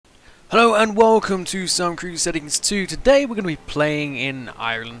Hello and welcome to some Crusader 2. Today we're going to be playing in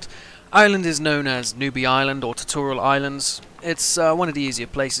Ireland. Ireland is known as Newbie Island or Tutorial Islands. It's one of the easier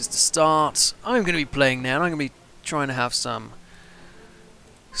places to start. I'm going to be playing now and I'm going to be trying to have some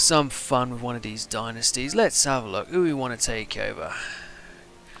fun with one of these dynasties. Let's have a look. Who we want to take over?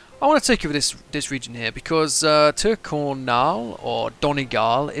 I want to take over this region here because Donegal or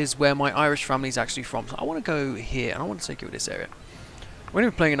Donegal is where my Irish family is actually from. So I want to go here and I want to take over this area. We're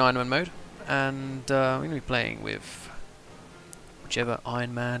going to be playing in Iron Man mode, and we're going to be playing with whichever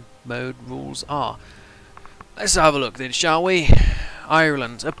Iron Man mode rules are. Let's have a look then, shall we?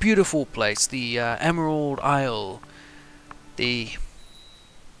 Ireland, a beautiful place, the Emerald Isle, the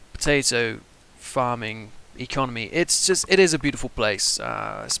potato farming economy. It is a beautiful place,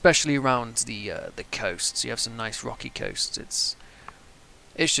 especially around the coasts. You have some nice rocky coasts. It's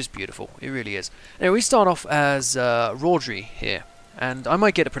just beautiful. It really is. Anyway, we start off as Rodri here. And I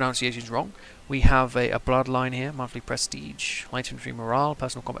might get the pronunciations wrong. We have a bloodline here, monthly prestige, light infantry morale,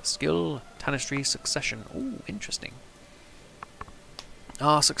 personal combat skill, tanistry, succession. Ooh, interesting.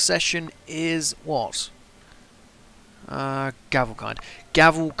 Our succession is what? Gavelkind.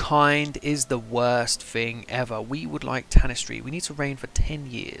 Gavelkind is the worst thing ever. We would like tanistry. We need to reign for 10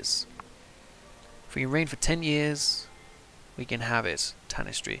 years. If we can reign for 10 years, we can have it.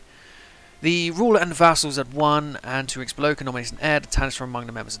 Tanistry. The ruler and vassals at 1 and 2 explode can nominate an heir to transfer among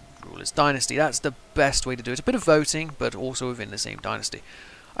the members of the ruler's dynasty. That's the best way to do it. A bit of voting, but also within the same dynasty.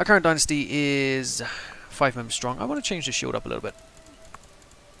 Our current dynasty is 5 members strong. I want to change the shield up a little bit.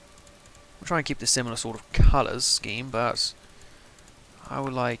 We'll try and keep the similar sort of colours scheme, but I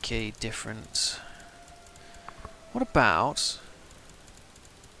would like a different... What about...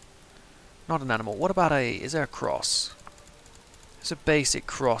 Not an animal. What about a... Is there a cross? It's a basic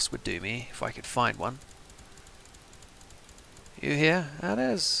cross would do me, if I could find one. You here? Ah,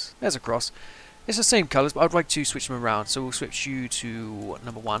 there's a cross. It's the same colours, but I'd like to switch them around. So we'll switch you to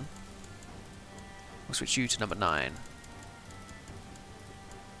number 1. We'll switch you to number 9.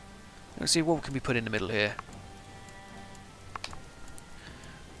 Let's see what can we put in the middle here.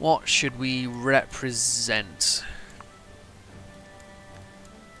 What should we represent?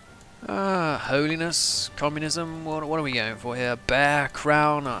 Holiness, communism, what are we going for here? Bear,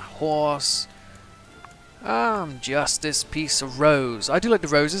 crown, a horse. Justice, peace, a rose. I do like the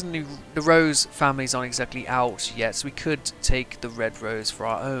roses, and the rose families aren't exactly out yet, so we could take the red rose for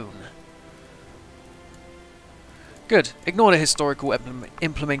our own. Good. Ignore the historical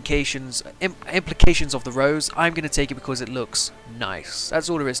implications of the rose. I'm going to take it because it looks nice. That's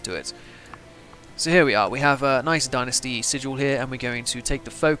all there is to it. So here we are, we have a nice dynasty sigil here, and we're going to take the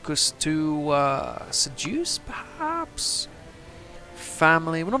focus to seduce, perhaps?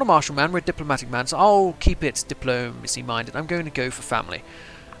 Family. We're not a martial man, we're a diplomatic man, so I'll keep it diplomacy-minded. I'm going to go for family.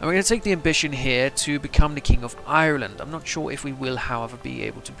 And we're going to take the ambition here to become the King of Ireland. I'm not sure if we will, however, be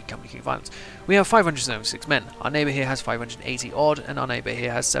able to become the King of Ireland. We have 576 men. Our neighbour here has 580 odd, and our neighbour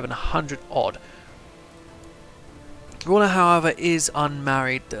here has 700 odd. Ruler, however, is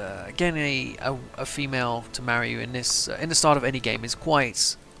unmarried. Getting a female to marry you in this in the start of any game is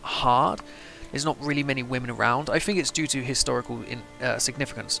quite hard. There's not really many women around. I think it's due to historical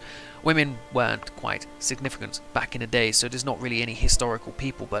significance. Women weren't quite significant back in the day, so there's not really any historical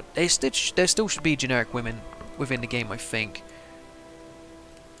people. But there still should be generic women within the game, I think.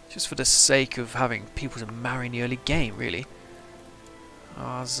 Just for the sake of having people to marry in the early game, really.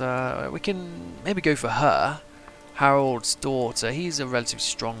 We can maybe go for her. Harold's daughter, he's a relatively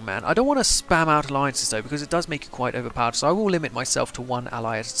strong man. I don't want to spam out alliances though, because it does make it quite overpowered, so I will limit myself to 1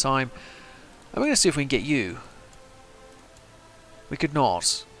 ally at a time. I'm going to see if we can get you. We could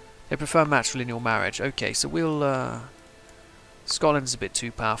not. They prefer matrilineal marriage. Okay, so we'll... Scotland's a bit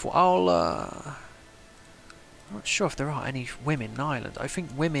too powerful. I'm not sure if there are any women in Ireland. I think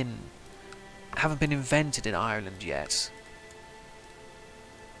women haven't been invented in Ireland yet.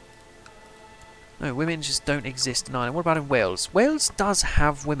 No, women just don't exist in Ireland. What about in Wales? Wales does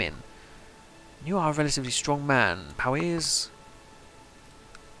have women. You are a relatively strong man. Powys.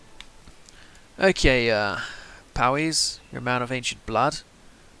 Okay, Powys, you're a man of ancient blood.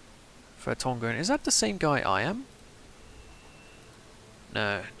 For Tongan. Is that the same guy I am?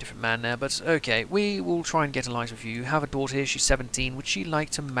 No, different man there, but okay. We will try and get alliance with you. You have a daughter here, she's 17. Would she like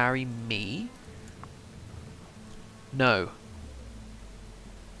to marry me? No.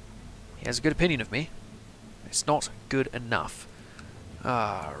 He has a good opinion of me. It's not good enough.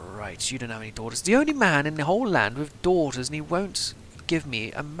 Right, you don't have any daughters. The only man in the whole land with daughters, and he won't give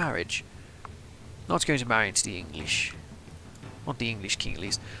me a marriage. Not going to marry into the English. Not the English king, at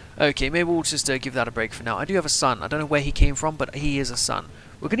least. Okay, maybe we'll just give that a break for now. I do have a son. I don't know where he came from, but he is a son.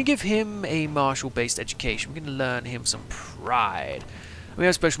 We're going to give him a martial-based education. We're going to learn him some pride. We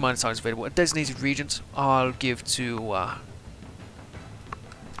have special minor titles available. A designated regent I'll give to a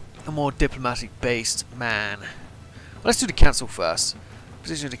more diplomatic-based man. Well, let's do the council first.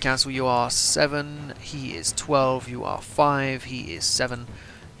 Position of the council, you are 7, he is 12, you are 5, he is 7,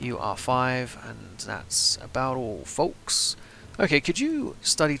 you are 5, and that's about all, folks. Okay, could you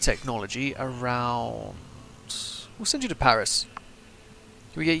study technology around... We'll send you to Paris.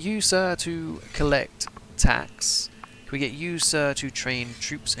 Can we get you, sir, to collect tax? Can we get you, sir, to train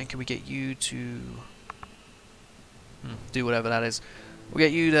troops? And can we get you to... do whatever that is. We'll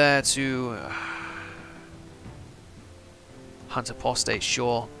get you there to... hunt apostates,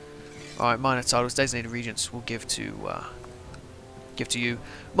 sure. Alright, minor titles, designated regents we'll give to you.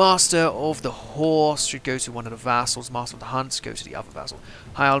 Master of the horse should go to one of the vassals. Master of the hunt go to the other vassal.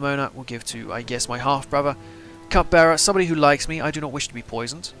 High Almona will give to, I guess, my half-brother. Cupbearer, somebody who likes me. I do not wish to be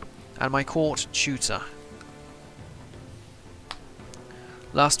poisoned. And my court tutor.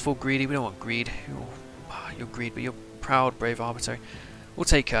 Lustful, greedy. We don't want greed. You're greed, but you're proud, brave, arbitrary. We'll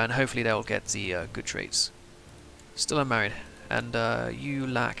take her, and hopefully they'll get the good traits. Still unmarried. And you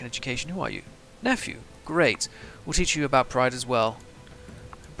lack an education. Who are you? Nephew. Great. We'll teach you about pride as well.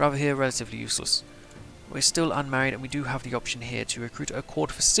 Brother here, relatively useless. We're still unmarried, and we do have the option here to recruit a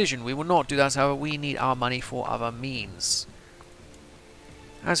court physician. We will not do that, however. We need our money for other means.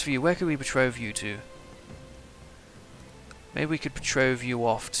 As for you, where could we betroth you to? Maybe we could betroth you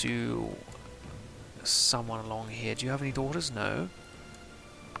off to someone along here. Do you have any daughters? No.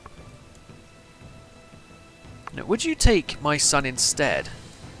 No. Would you take my son instead?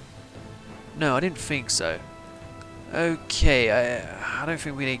 No, I didn't think so. Okay, I don't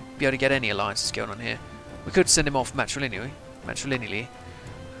think we'd be able to get any alliances going on here. We could send him off matrilineally.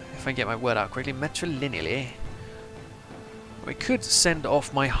 If I can get my word out quickly. Matrilineally. We could send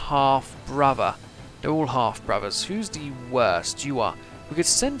off my half-brother. They're all half-brothers. Who's the worst? You are. We could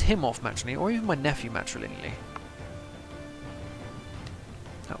send him off matrilineally, or even my nephew matrilineally.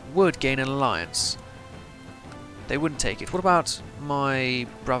 That would gain an alliance. They wouldn't take it. What about my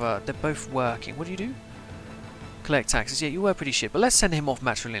brother? They're both working. What do you do? Collect taxes. Yeah, you were pretty shit. But let's send him off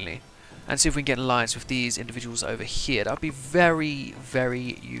matrilineally and see if we can get an alliance with these individuals over here. That would be very,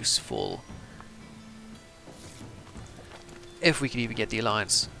 very useful. If we could even get the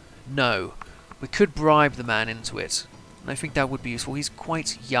alliance. No. We could bribe the man into it. And I think that would be useful. He's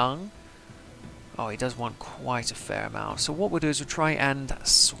quite young. Oh, he does want quite a fair amount. So what we'll do is we'll try and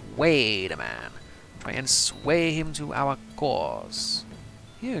sway the man. Try and sway him to our cause.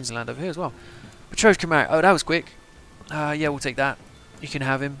 He owns land over here as well. Betrothed can marry. Oh, that was quick. Yeah, we'll take that. You can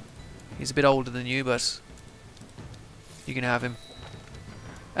have him. He's a bit older than you, but you can have him.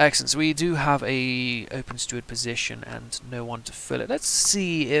 Excellent. So we do have a open steward position and no one to fill it. Let's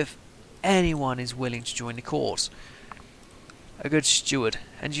see if anyone is willing to join the court. A good steward.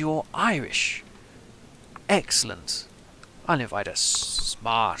 And you're Irish. Excellent. I'll invite a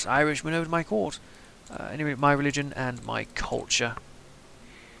smart Irishman over to my court. Anyway, my religion and my culture.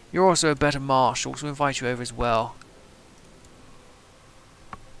 You're also a better marshal, so we'll invite you over as well.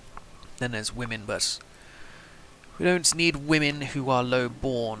 Then there's women, but we don't need women who are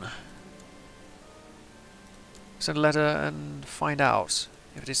low-born. Send a letter and find out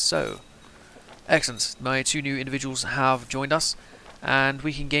if it is so. Excellent. My two new individuals have joined us, and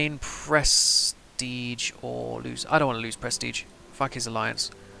we can gain prestige or lose. I don't want to lose prestige. Fuck his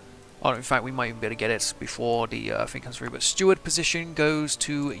alliance. Oh, in fact, we might even be able to get it before the thing comes through. But steward position goes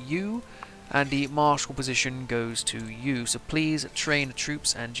to you, and the marshal position goes to you. So please train the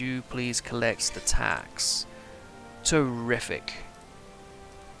troops, and you please collect the tax. Terrific.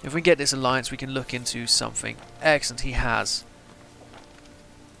 If we get this alliance, we can look into something. Excellent, he has.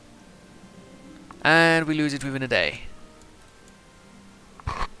 And we lose it within a day.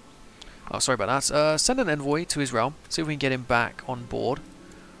 Oh, sorry about that. Send an envoy to his realm. See if we can get him back on board.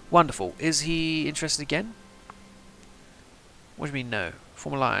 Wonderful. Is he interested again? What do you mean no?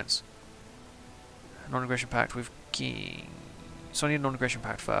 Form alliance. Non-aggression pact with king. So I need a non-aggression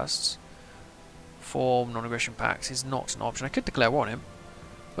pact first. Form non-aggression pact is not an option. I could declare war on him,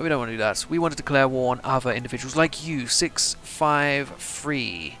 but we don't want to do that. We want to declare war on other individuals like you.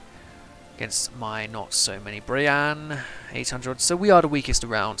 653 against my not so many. Brian 800. So we are the weakest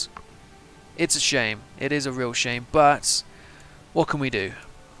around. It's a shame. It is a real shame, but what can we do?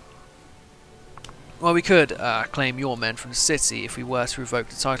 Well, we could claim your men from the city if we were to revoke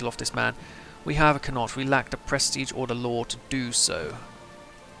the title off this man. We have cannot. We lack the prestige or the law to do so.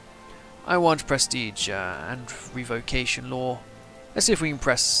 I want prestige and revocation law. Let's see if we can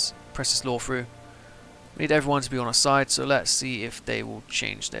press this law through. We need everyone to be on our side, so let's see if they will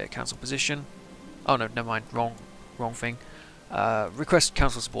change their council position. Oh no, never mind, wrong thing. Request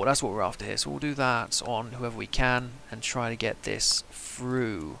council support, that's what we're after here, so we'll do that on whoever we can and try to get this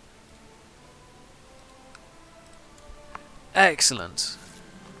through. Excellent.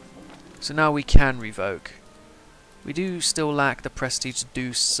 So now we can revoke. We do still lack the prestige to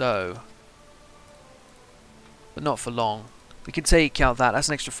do so, but not for long. We can take out that's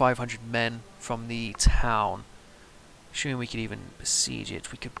an extra 500 men from the town. Assuming we could even besiege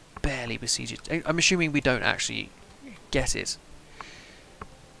it. We could barely besiege it. I'm assuming we don't actually get it.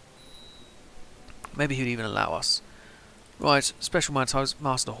 Maybe he would even allow us. Right, special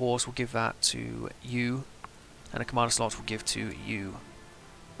master horse, we'll give that to you. And a commander slot we'll give to you.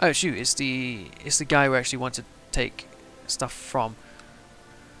 Oh shoot, it's the guy we actually want to take stuff from.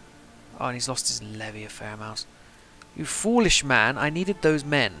 Oh, and he's lost his levy a fair amount. You foolish man, I needed those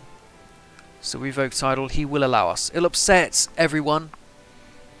men. So revoke title, he will allow us. It'll upset everyone,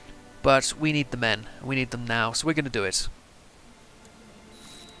 but we need the men. We need them now, so we're going to do it.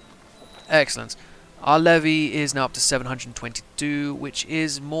 Excellent. Our levy is now up to 722, which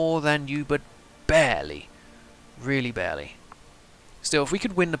is more than you, but barely. Really barely. Still, if we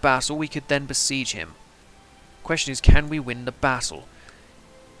could win the battle, we could then besiege him. Question is, can we win the battle?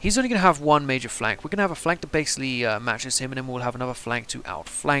 He's only going to have one major flank. We're going to have a flank that basically matches him, and then we'll have another flank to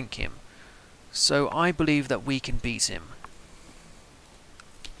outflank him. So I believe that we can beat him.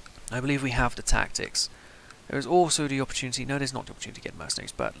 I believe we have the tactics. There is also the opportunity... No, there's not the opportunity to get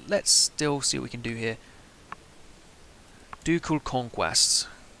mercenaries, but let's still see what we can do here. Ducal conquests.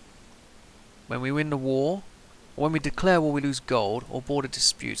 When we win the war, or when we declare war, we lose gold, or border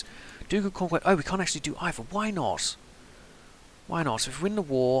disputes. Ducal conquest... Oh, we can't actually do either. Why not? Why not? If we win the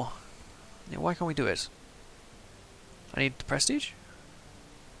war, yeah, why can't we do it? I need the prestige?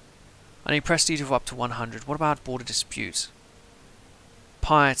 I need prestige of up to 100. What about border dispute?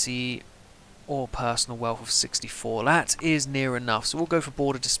 Piety or personal wealth of 64. That is near enough. So we'll go for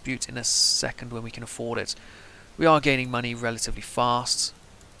border dispute in a second when we can afford it. We are gaining money relatively fast.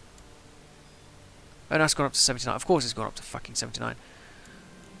 Oh, that's gone up to 79. Of course it's gone up to fucking 79.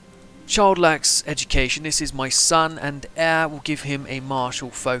 Child lacks education. This is my son and heir. We'll give him a martial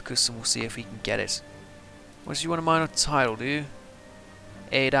focus and we'll see if he can get it. What do you want a minor title, do you?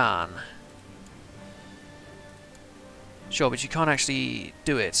 Aidan. Sure, but you can't actually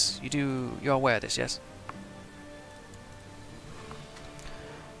do it. You're aware of this, yes?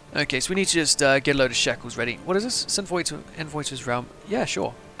 Okay, so we need to just get a load of shekels ready. What is this? Send envoy to his realm. Yeah,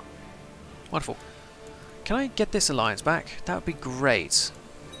 sure. Wonderful. Can I get this alliance back? That would be great.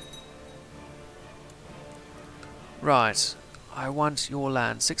 Right, I want your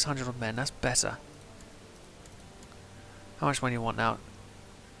land. 600 men, that's better. How much money do you want now?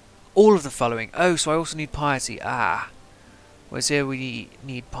 All of the following. Oh, so I also need piety. Ah. Whereas here we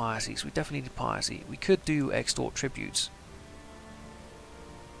need piety, so we definitely need piety. We could do extort tributes.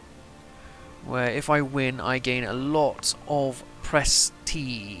 Where if I win, I gain a lot of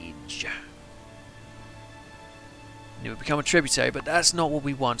prestige. And it would become a tributary, but that's not what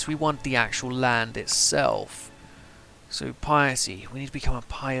we want. We want the actual land itself. So piety, we need to become a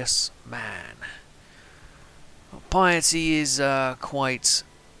pious man. Well, piety is quite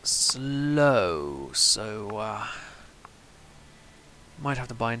slow, so might have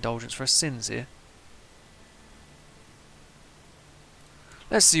to buy indulgence for our sins here.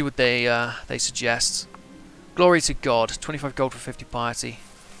 Let's see what they suggest. Glory to God, 25 gold for 50 piety.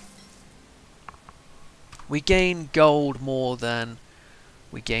 We gain gold more than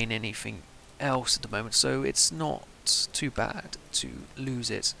we gain anything else at the moment, so it's not too bad to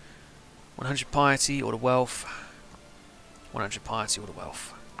lose it. 100 piety or the wealth. 100 piety or the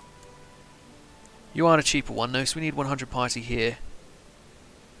wealth. You are the cheaper one though, so we need 100 piety here.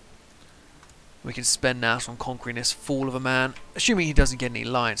 We can spend that on conquering this fool of a man, assuming he doesn't get any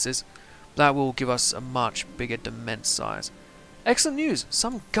alliances. That will give us a much bigger demesne size. Excellent news!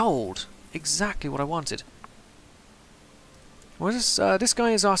 Some gold! Exactly what I wanted. What is this? This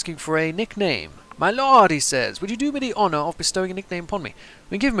guy is asking for a nickname. My lord, he says, would you do me the honour of bestowing a nickname upon me?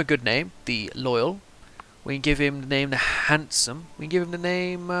 We can give him a good name, the Loyal. We can give him the name the Handsome. We can give him the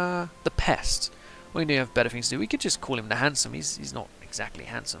name the Pest. We do have better things to do. We could just call him the Handsome. He's not exactly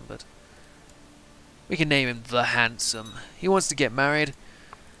handsome, but we can name him the Handsome. He wants to get married.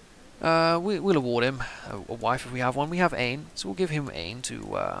 We'll award him a wife if we have one. We have Ain, so we'll give him Ain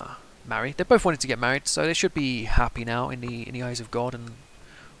to marry. They both wanted to get married, so they should be happy now in the eyes of God and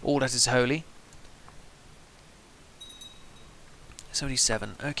all that is holy.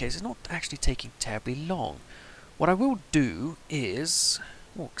 77. Okay, so it's not actually taking terribly long. What I will do is...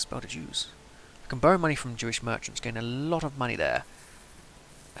 Oh, expel the Jews. I can borrow money from Jewish merchants, gain a lot of money there.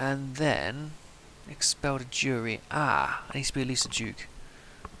 And then... expel the Jewry. Ah, I need to be at least a Duke.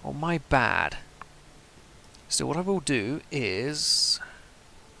 Oh, my bad. So what I will do is...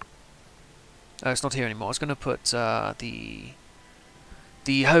 Oh, it's not here anymore. I was going to put the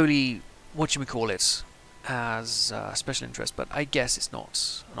holy... whatchamacallit as special interest, but I guess it's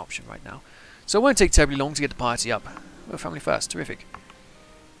not an option right now. So it won't take terribly long to get the piety up. Oh, family first. Terrific.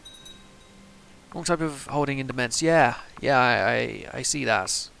 Wrong type of holding in dements. Yeah, I see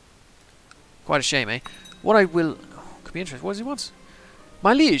that. Quite a shame, eh? What I will... Oh, could be interesting. What does he want?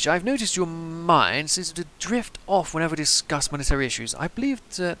 My liege, I've noticed your mind seems to drift off whenever we discuss monetary issues. I believe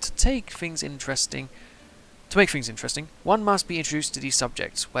to make things interesting, one must be introduced to these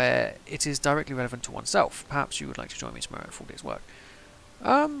subjects where it is directly relevant to oneself. Perhaps you would like to join me tomorrow at 4 days' work.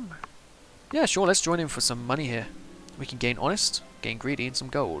 Yeah, sure, let's join in for some money here. We can gain honest, gain greedy, and some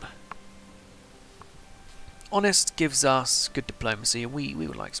gold. Honest gives us good diplomacy, and we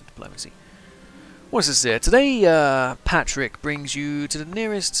would like some diplomacy. What's this here? Today, Patrick brings you to the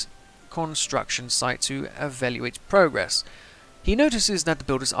nearest construction site to evaluate progress. He notices that the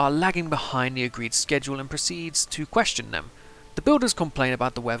builders are lagging behind the agreed schedule and proceeds to question them. The builders complain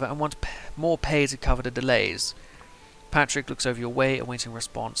about the weather and want more pay to cover the delays. Patrick looks over your way, awaiting a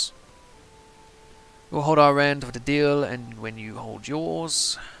response. We'll hold our end of the deal, and when you hold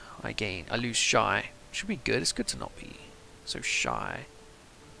yours, I lose shy. Should be good. It's good to not be so shy.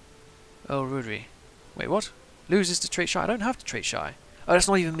 Oh, Rudry. Wait, what? Loses to trait shy? I don't have to trait shy. Oh, that's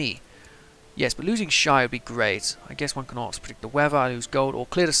not even me. Yes, but losing shy would be great. I guess one cannot predict the weather. I lose gold, or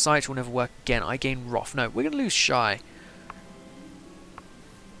clear the site will never work again. I gain wrath. No, we're going to lose shy.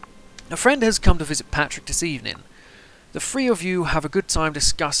 A friend has come to visit Patrick this evening. The three of you have a good time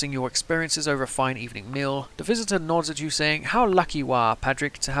discussing your experiences over a fine evening meal. The visitor nods at you, saying, "How lucky you are,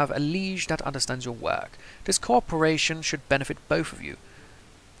 Patrick, to have a liege that understands your work. This cooperation should benefit both of you.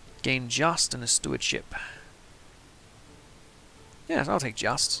 Gain just and a stewardship." Yes, I'll take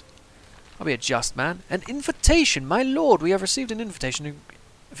just. I'll be a just man. An invitation! My lord, we have received an invitation to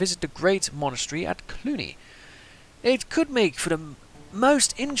visit the great monastery at Cluny. It could make for the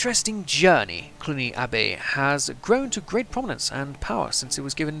most interesting journey. Cluny Abbey has grown to great prominence and power since it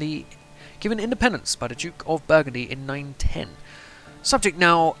was given independence by the Duke of Burgundy in 910. Subject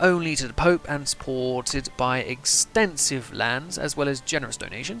now only to the Pope and supported by extensive lands as well as generous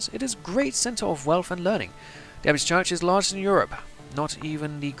donations, it is a great centre of wealth and learning. The Abbey's church is largest in Europe. Not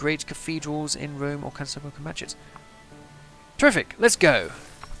even the great cathedrals in Rome or Constantinople can match it. Terrific, let's go.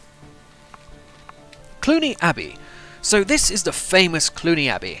 Cluny Abbey. So this is the famous Cluny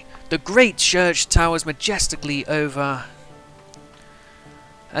Abbey. The great church towers majestically over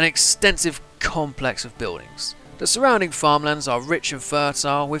an extensive complex of buildings. The surrounding farmlands are rich and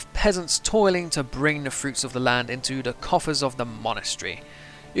fertile, with peasants toiling to bring the fruits of the land into the coffers of the monastery.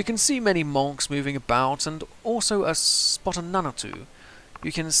 You can see many monks moving about, and also spot a nun or two.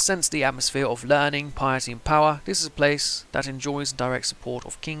 You can sense the atmosphere of learning, piety, and power. This is a place that enjoys the direct support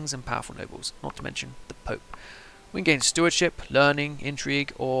of kings and powerful nobles, not to mention the Pope. We can gain stewardship, learning,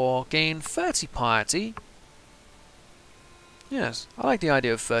 intrigue, or gain 30 piety. Yes, I like the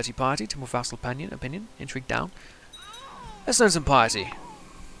idea of 30 piety. Temple vassal opinion, intrigue down. Let's learn some piety.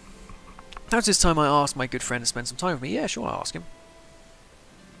 Now's this time I asked my good friend to spend some time with me. Yeah, sure, I'll ask him.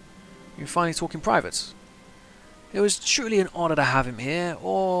 You finally talk in private. It was truly an honour to have him here,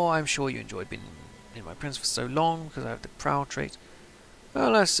 or I'm sure you enjoyed being in my presence for so long, because I have the proud trait.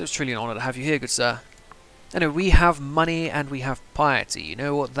 Well, it was truly an honour to have you here, good sir. Anyway, we have money and we have piety. You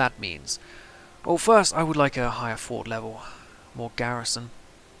know what that means. Well, first I would like a higher fort level. More garrison.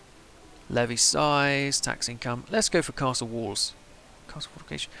 Levy size, tax income. Let's go for castle walls. Castle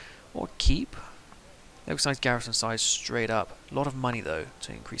fortification. Or keep. Levy size, garrison size, straight up. A lot of money though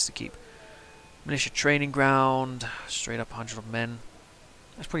to increase the keep. Militia training ground. Straight up 100 of men.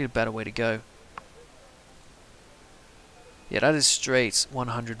 That's probably a better way to go. Yeah, that is straight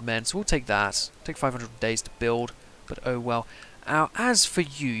 100 men, so we'll take that. Take 500 days to build, but oh well. Now, as for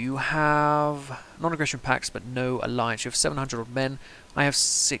you, you have non-aggression pacts, but no alliance. You have 700 odd men. I have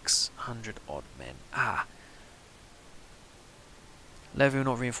 600 odd men. Ah. Levy will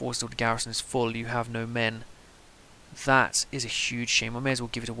not reinforce till the garrison is full. You have no men. That is a huge shame. I may as well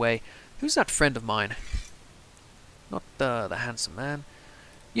give it away. Who's that friend of mine? Not the handsome man.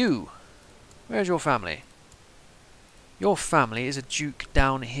 You. Where's your family? Your family is a duke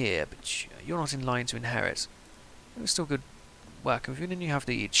down here, but you're not in line to inherit. It's still good working with you. Then you have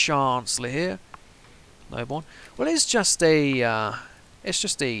the chancellor here. Nobleborn. Well, it's just a It's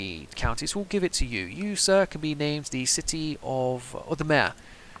just a county, so we'll give it to you. You, sir, can be named the city of... or the mayor.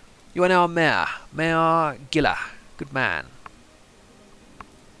 You are now a mayor. Mayor Gilla. Good man.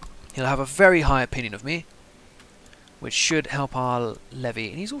 He'll have a very high opinion of me, which should help our levy.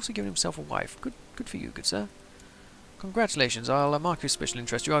 And he's also given himself a wife. Good for you, good sir. Congratulations. I'll mark you as special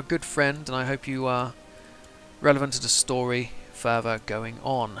interest. You are a good friend, and I hope you are relevant to the story further going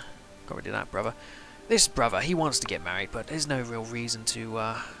on. Got rid of that brother. This brother, he wants to get married, but there's no real reason to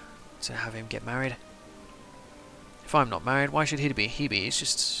have him get married. If I'm not married, why should he be? He's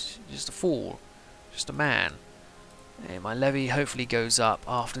just a fool, just a man. And my levy hopefully goes up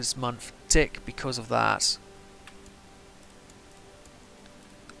after this month tick because of that.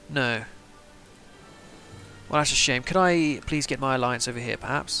 No. Well, that's a shame. Could I please get my alliance over here,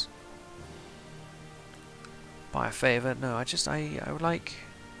 perhaps? By a favour? No, I would like...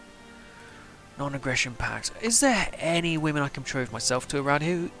 non-aggression pact. Is there any women I can betroth myself to around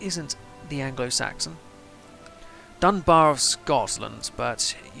here who isn't the Anglo-Saxon? Dunbar of Scotland,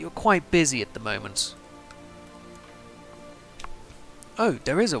 but you're quite busy at the moment. Oh,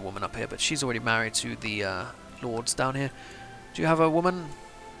 there is a woman up here, but she's already married to the lords down here. Do you have a woman?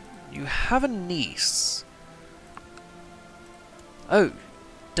 You have a niece. Oh,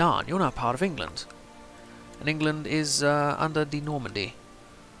 darn, you're now part of England. And England is under the Normandy.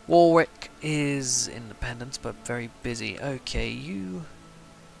 Warwick is independent, but very busy. Okay, you...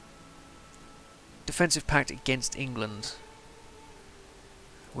 defensive pact against England.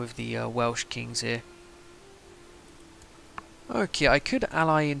 With the Welsh kings here. Okay, I could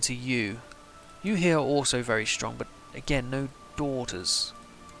ally into you. You here are also very strong, but again, no daughters.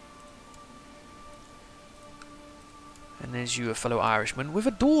 And there's you, a fellow Irishman, with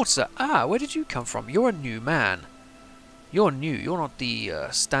a daughter. Ah, where did you come from? You're a new man. You're new. You're not the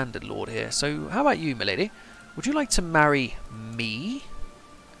standard lord here. So, how about you, milady? Would you like to marry me?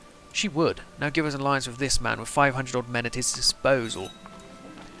 She would. Now give us an alliance with this man with 500 odd men at his disposal.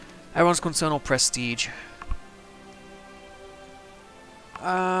 Everyone's concern or prestige. We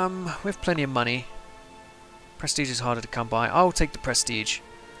have plenty of money. Prestige is harder to come by. I'll take the prestige.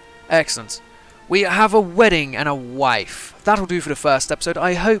 Excellent. We have a wedding and a wife. That'll do for the first episode.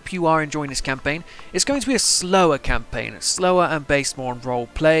 I hope you are enjoying this campaign. It's going to be a slower campaign. Slower and based more on role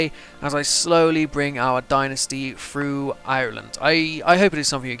play as I slowly bring our dynasty through Ireland. I hope it is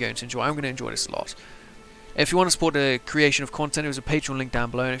something you're going to enjoy. I'm going to enjoy this a lot. If you want to support the creation of content, there's a Patreon link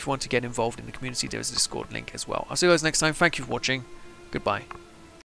down below. And if you want to get involved in the community, there is a Discord link as well. I'll see you guys next time. Thank you for watching. Goodbye.